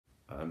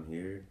I'm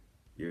here,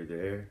 you're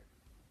there.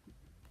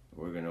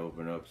 We're gonna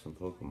open up some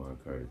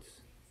Pokemon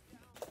cards.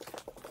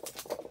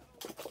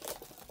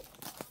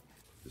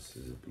 This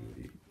is a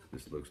beauty.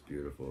 This looks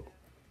beautiful.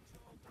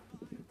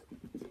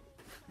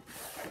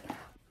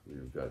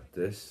 We've got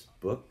this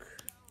book.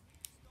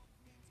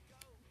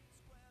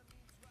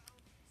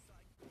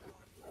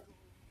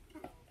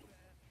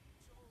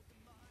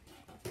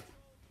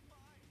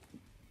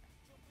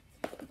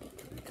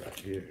 What we got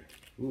here?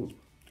 Ooh.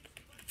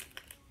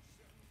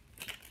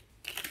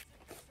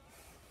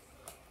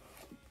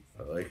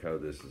 I like how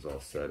this is all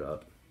set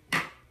up.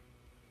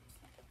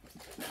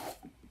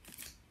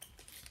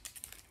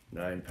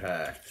 9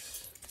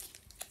 packs.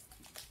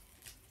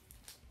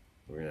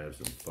 We're gonna have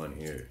some fun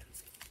here.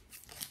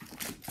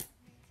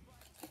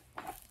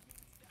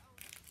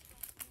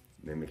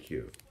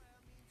 Mimikyu.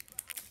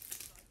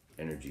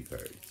 Energy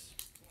cards.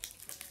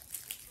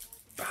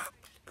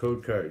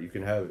 Code card, you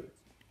can have it.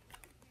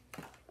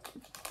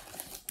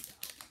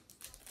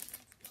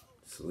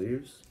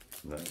 Sleeves?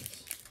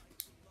 Nice.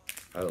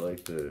 I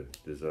like the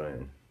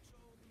design.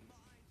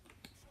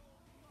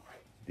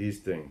 These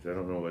things, I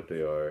don't know what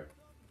they are.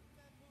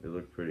 They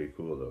look pretty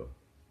cool though.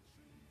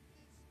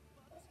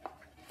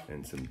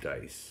 And some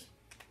dice.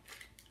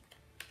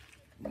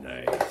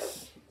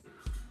 Nice.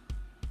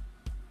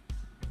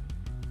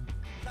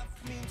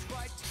 Left means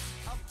right,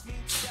 up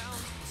means down,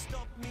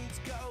 stop means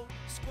go,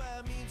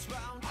 square means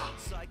round,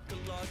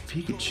 psychological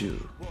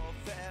Pikachu.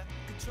 warfare,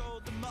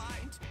 control the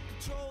mind,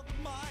 control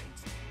the mind.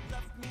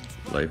 Left means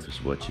right, Life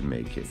is what you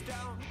make it.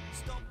 down,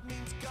 stop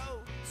means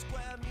go,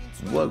 square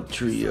means Wug round,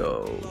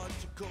 Trio.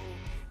 psychological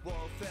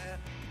warfare,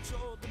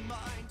 control the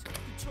mind,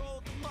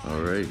 control the mind.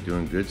 Alright,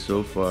 doing good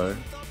so far.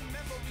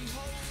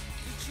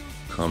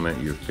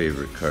 Comment your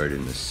favorite card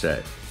in the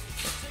set.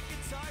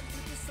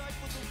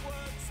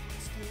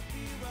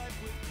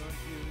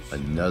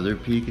 Another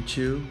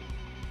Pikachu?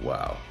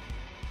 Wow.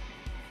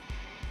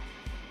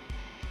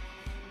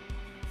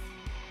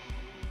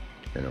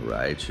 And a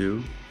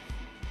Raichu?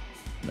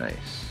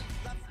 Nice.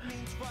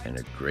 And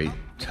a great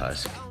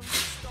Tusk.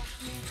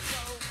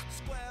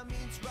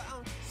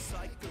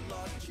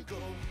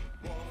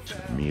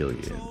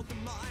 Chameleon.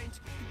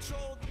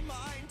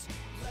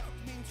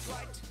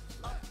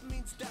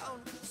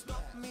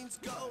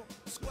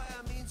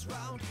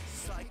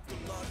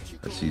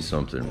 I see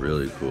something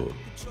really cool.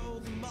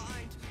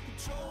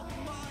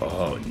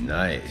 Oh,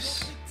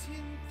 nice.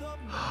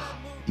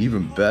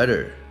 Even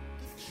better.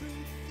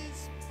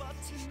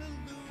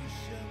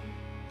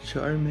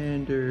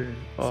 Charmander.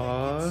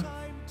 Aww.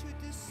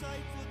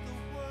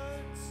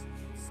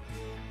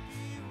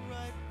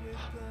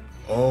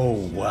 Oh,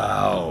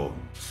 wow.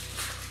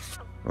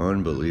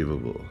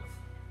 Unbelievable.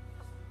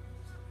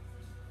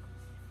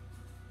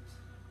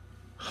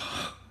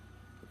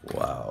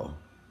 Wow.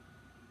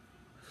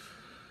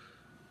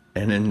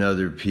 And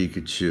another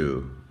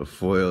Pikachu. A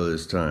foil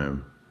this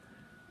time.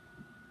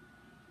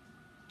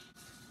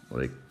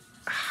 Like,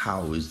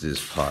 how is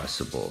this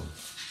possible?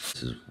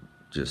 This is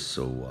just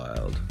so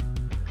wild.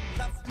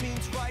 Left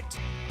means right,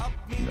 up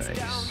means Nice.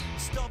 down,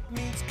 stop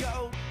means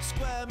go,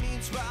 square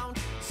means round,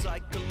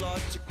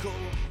 psychological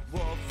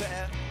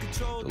warfare,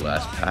 control The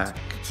last mind, pack.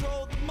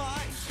 control the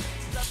mind.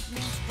 Left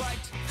means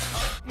right,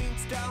 up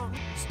means down,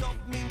 stop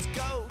means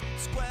go,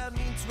 square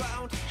means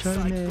round,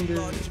 Charmander.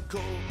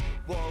 psychological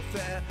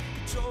warfare,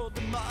 control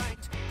the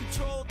mind,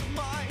 control the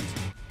mind.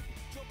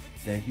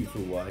 Thank you for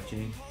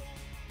watching,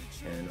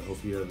 and I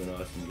hope you have an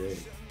awesome day.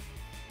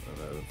 I'm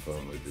having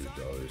fun with this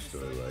dollar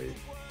store light.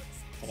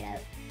 Check it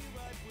out.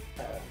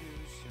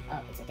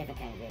 Oh, it's a different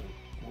kind of green.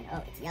 And then,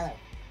 oh, it's yellow.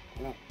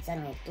 And then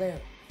suddenly it's blue.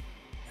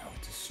 Now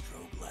it's a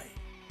strobe light.